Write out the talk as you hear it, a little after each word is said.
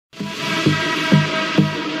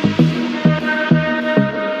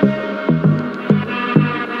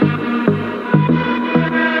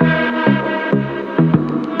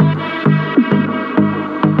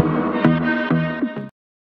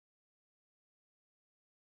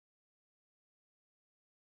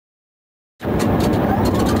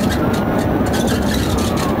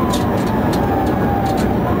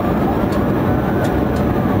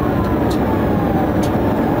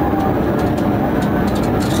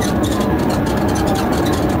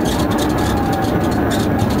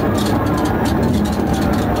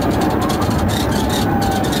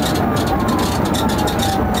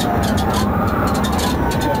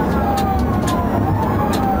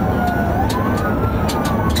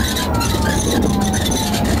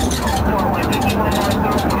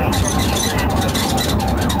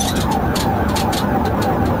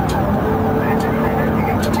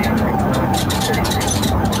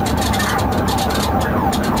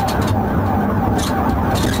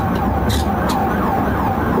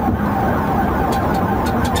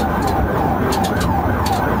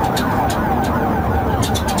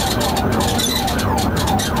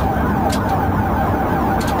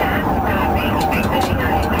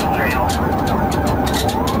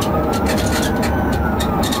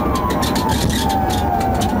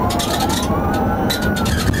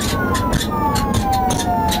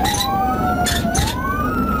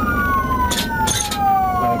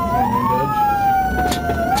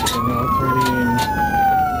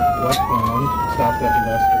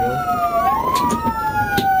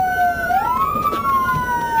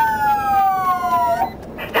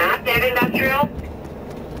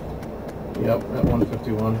Yep, at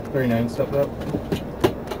 151. 39 stepped up.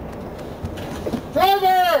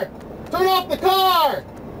 Driver! Turn off the car!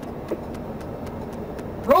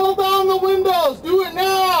 Roll down the windows! Do it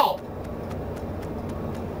now!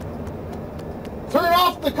 Turn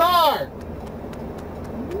off the car!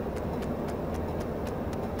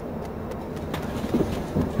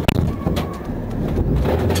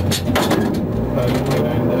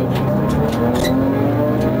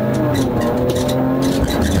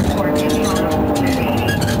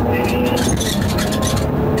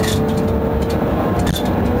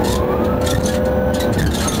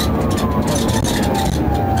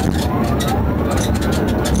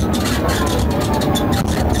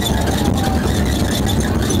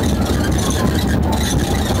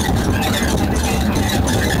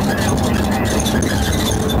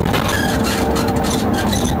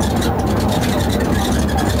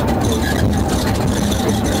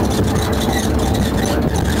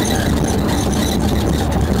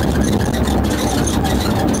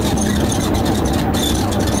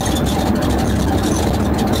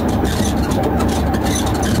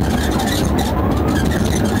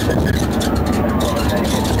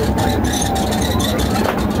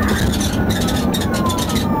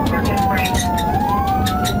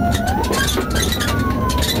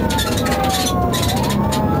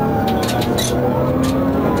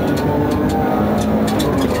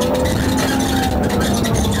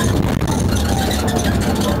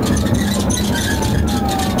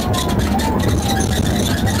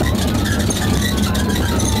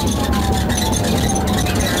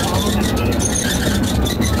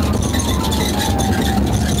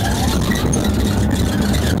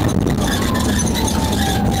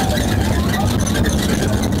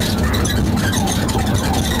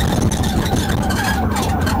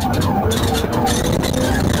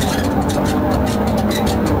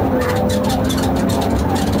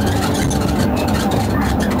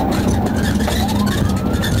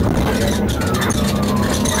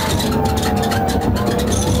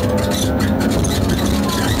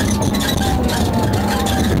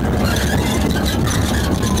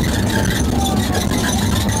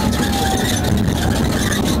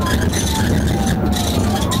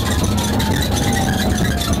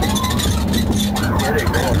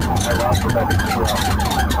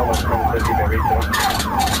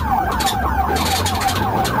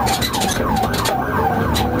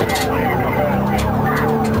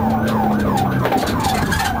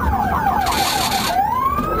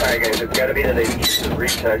 It's got to be that they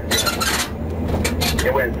rechecked.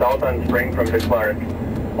 It went south on Spring from Clark.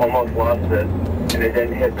 Almost lost it, and it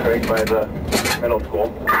didn't hit Craig by the middle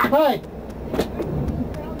school. Hi.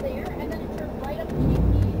 Down there, and then it turned right up to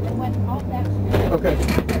BP and went out that street. Okay.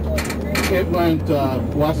 It went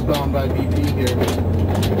westbound by BP here.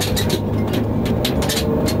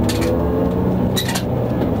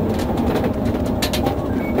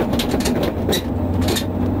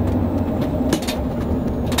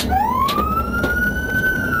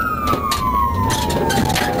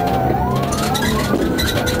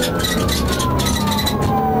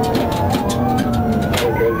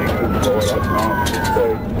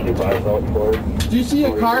 Do you see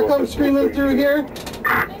a car come screaming through here?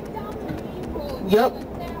 Yep.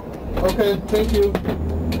 Okay, thank you.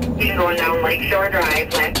 He's going down Lakeshore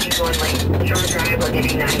Drive, left, he's going Lakeshore Drive, we're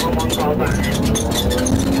getting 911 calls on it.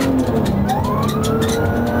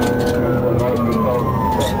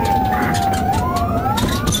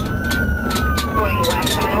 Going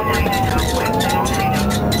west on Oneida now, west on Oneida.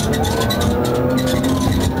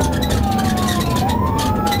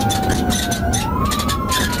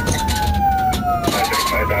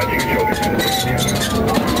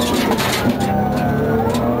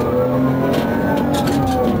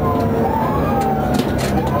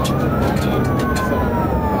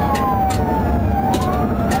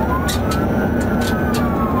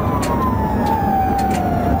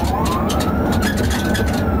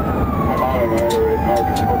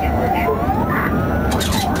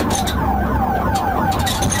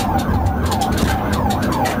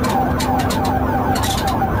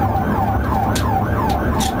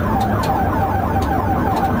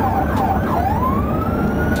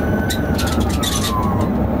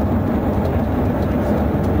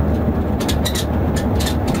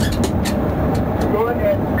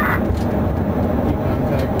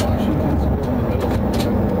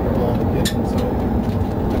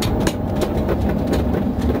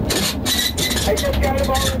 I just got him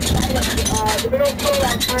all inside of the middle school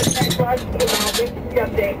at Contact Watch, and I'll bring you the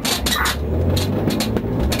update.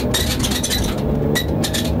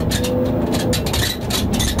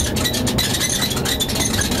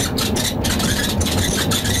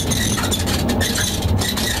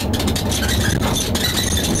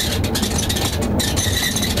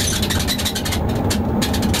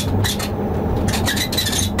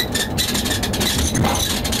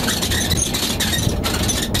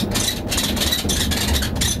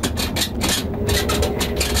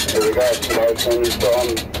 That's what I was wondering, so I'm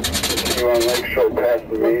continue on Lake Shore past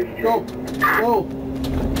the Main Street. Go. Go.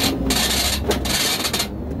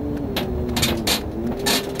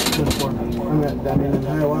 I'm at Dunning and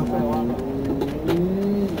Hiawatha.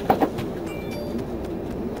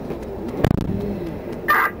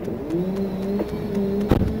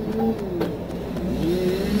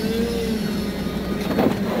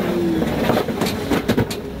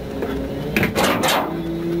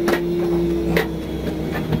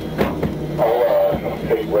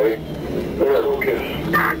 Take way. There, Lucas.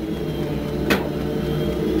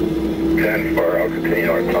 10 far, I'll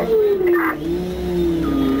continue on top.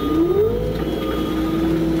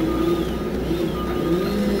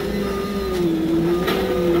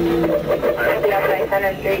 Yeah, 10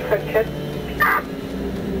 Street, quick trip.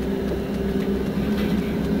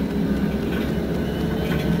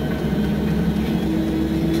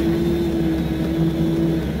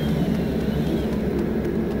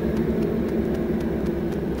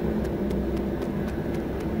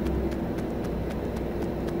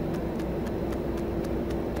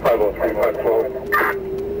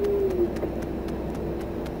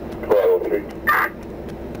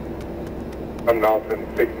 I'm Nelson,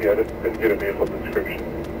 60, I didn't get a vehicle description.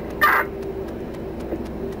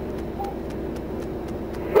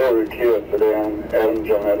 Silver Kia sedan, Adam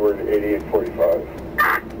John Edward, 8845.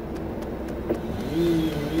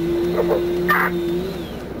 No problem.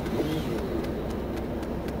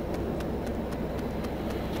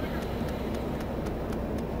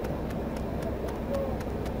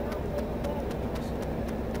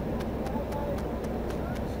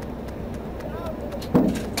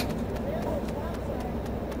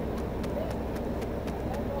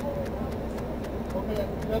 Okay,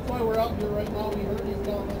 that's why we're out here right now. We heard he's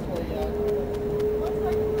down this way, yeah.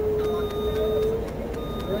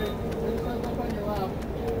 Great. Bring signs up on your left.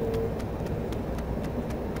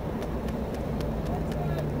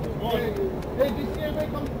 Hey, did you see anybody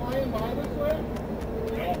come flying by this way?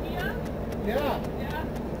 Yeah.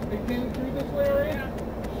 They came through this way already? Yeah.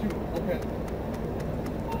 Shoot, okay.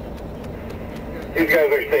 These guys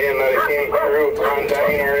are saying that it came through on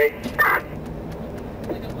Dunning already.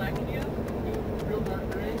 Like a black India? Real dark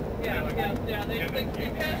gray? Yeah, they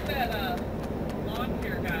passed that, lawn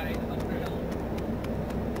care guy up the hill.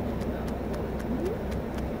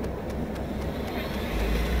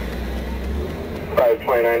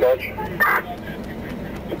 529 Dutch.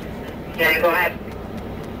 Yeah, go ahead.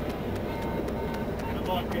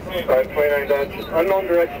 529 Dutch. Unknown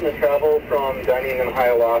direction of travel from Dunning and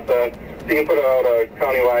Hiawatha. You can put out a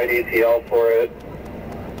countywide ETL for it.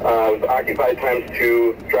 Occupied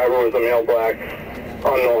 ×2. Driver was a male black.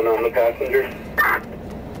 Unknown on the passenger.